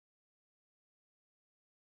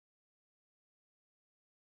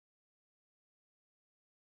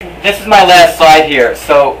this is my last slide here.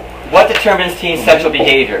 So, what determines teen sexual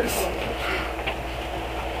behaviors?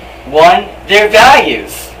 One, their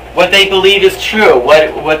values. What they believe is true.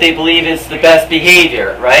 What they believe is the best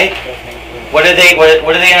behavior, right? What do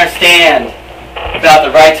they understand about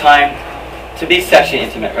the right time to be sexually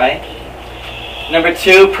intimate, right? Number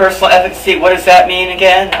two, personal efficacy. What does that mean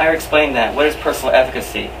again? I explained that. What is personal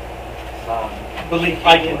efficacy? Believe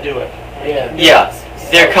I can do it. Yeah.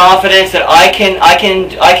 Their confidence that I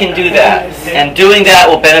can do that, and doing that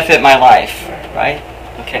will benefit my life, right?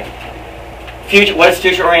 Okay. Future. What is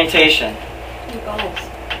future orientation? Goals.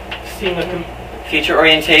 Future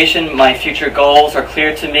orientation. My future goals are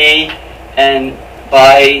clear to me, and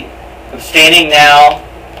by abstaining now,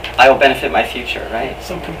 I will benefit my future, right?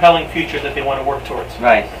 Some compelling future that they want to work towards.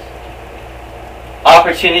 Right.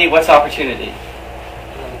 Opportunity. What's opportunity?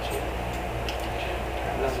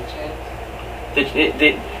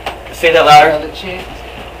 Say that louder. Another chance.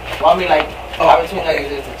 Well, I mean, like, opportunity, like,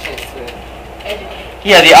 there's a chance to educate.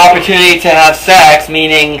 Yeah, the opportunity to have sex,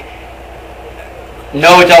 meaning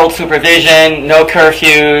no adult supervision, no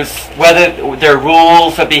curfews, whether there are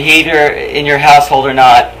rules of behavior in your household or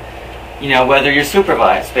not, you know, whether you're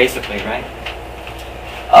supervised, basically, right?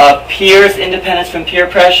 Peers, independence from peer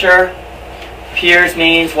pressure. Peers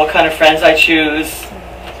means what kind of friends I choose.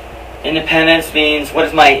 Independence means what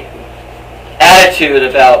is my attitude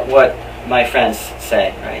about what my friends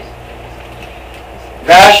say, right?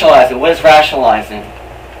 Rationalizing. What is rationalizing?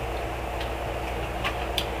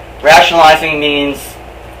 Rationalizing means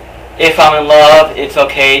if I'm in love, it's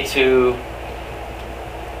okay to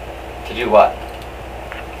do what?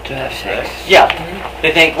 To have sex. Yeah.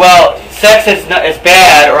 They think, well, sex is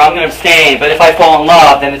bad, or I'm going to abstain, but if I fall in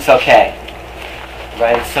love, then it's okay.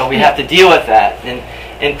 Right? So we have to deal with that. And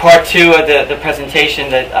in part two of the presentation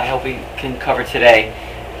that I hope we can cover today,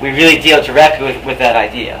 we really deal directly with that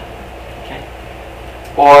idea. Okay?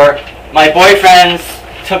 Or my boyfriends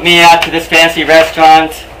took me out to this fancy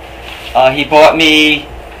restaurant. He bought me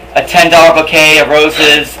a $10 bouquet of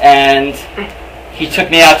roses, and he took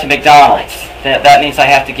me out to McDonald's. That means I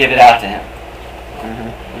have to give it out to him.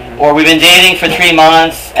 Or we've been dating for 3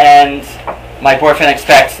 months, and my boyfriend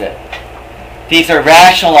expects it. These are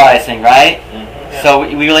rationalizing, right? So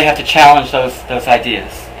we really have to challenge those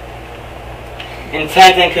ideas.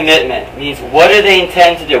 Intent and commitment means what do they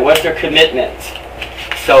intend to do? What's their commitment?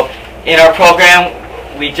 So in our program,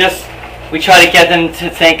 we try to get them to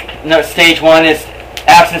think, no, stage one is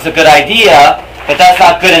abstinence is a good idea, but that's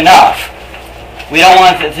not good enough. We don't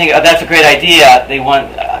want them to think, oh, that's a great idea. We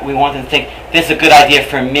want them to think, this is a good idea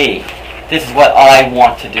for me. This is what I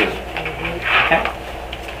want to do. Okay?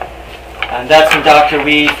 And that's from Dr.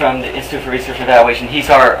 Reed from the Institute for Research and Evaluation. He's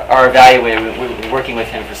our evaluator. We've been working with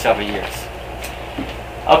him for several years.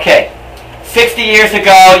 Okay. 60 years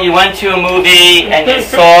ago, you went to a movie and you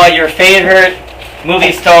saw your favorite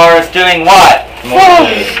movie stars doing what?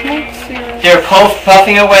 They were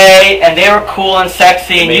puffing away, and they were cool and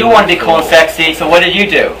sexy, and you wanted to be cool and sexy, so what did you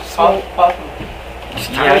do?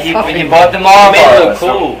 You bought the Marlboros,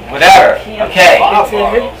 cool, whatever. Okay.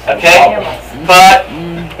 Okay. But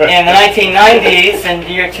in the 1990s, in the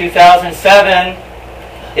year 2007,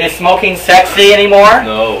 is smoking sexy anymore?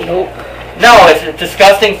 No. Nope. No, it's a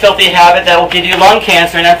disgusting, filthy habit that will give you lung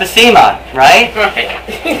cancer and emphysema, right?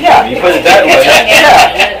 Yeah. You put it that way.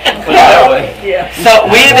 Yeah. Put it that way. So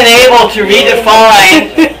we've been able to redefine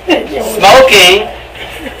smoking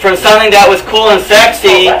from something that was cool and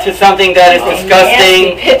sexy to something that is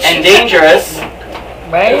disgusting and dangerous.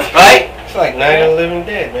 Right? Right? It's like Night of the Living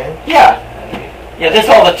Dead, man. Yeah. Yeah, this is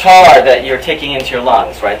all the tar that you're taking into your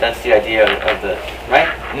lungs, right? That's the idea of the, right?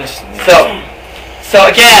 So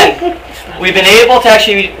again, we've been able to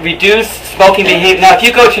actually reduce smoking behavior. Now, if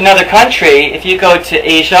you go to another country, if you go to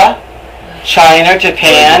Asia, China,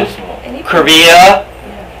 Japan, Korea,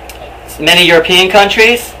 many European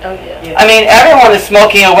countries, I mean, everyone is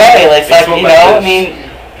smoking away. It's like, you know, I mean,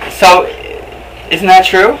 so isn't that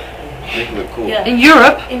true? Cool. Yeah. In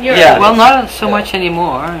Europe? In Europe. Yeah. Well, not so much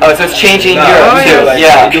anymore. Oh, so it's changing in Europe too. Like,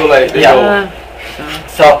 Yeah. They do like, they go,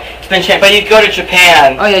 So it's been changed. But you go to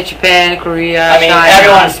Japan. Oh yeah, Japan, Korea, I mean, China.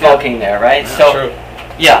 everyone's smoking there, right? So, True.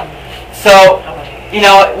 yeah. So, you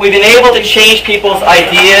know, we've been able to change people's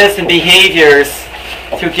ideas and behaviors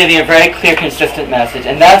through giving a very clear, consistent message,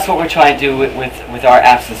 and that's what we're trying to do with our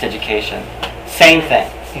abstinence education. Same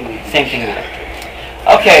thing. Same thing with it.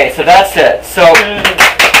 Okay, so that's it. So,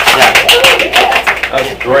 yeah.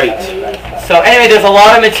 That's great. So anyway, there's a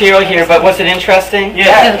lot of material here, but was it interesting?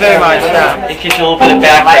 Yes, very much. Yeah. It gives you a little bit of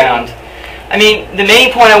background. I mean, the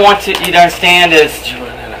main point I want you to understand is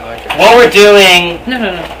what we're doing.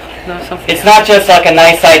 No. No, something it's else. not just like a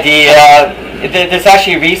nice idea. There's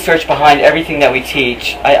actually research behind everything that we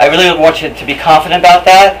teach. I really want you to be confident about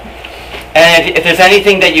that. And if there's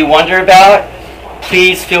anything that you wonder about,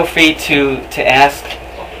 please feel free to ask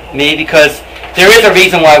me, because there is a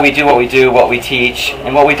reason why we do, what we teach,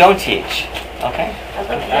 and what we don't teach. Okay?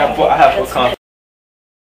 I have full confidence.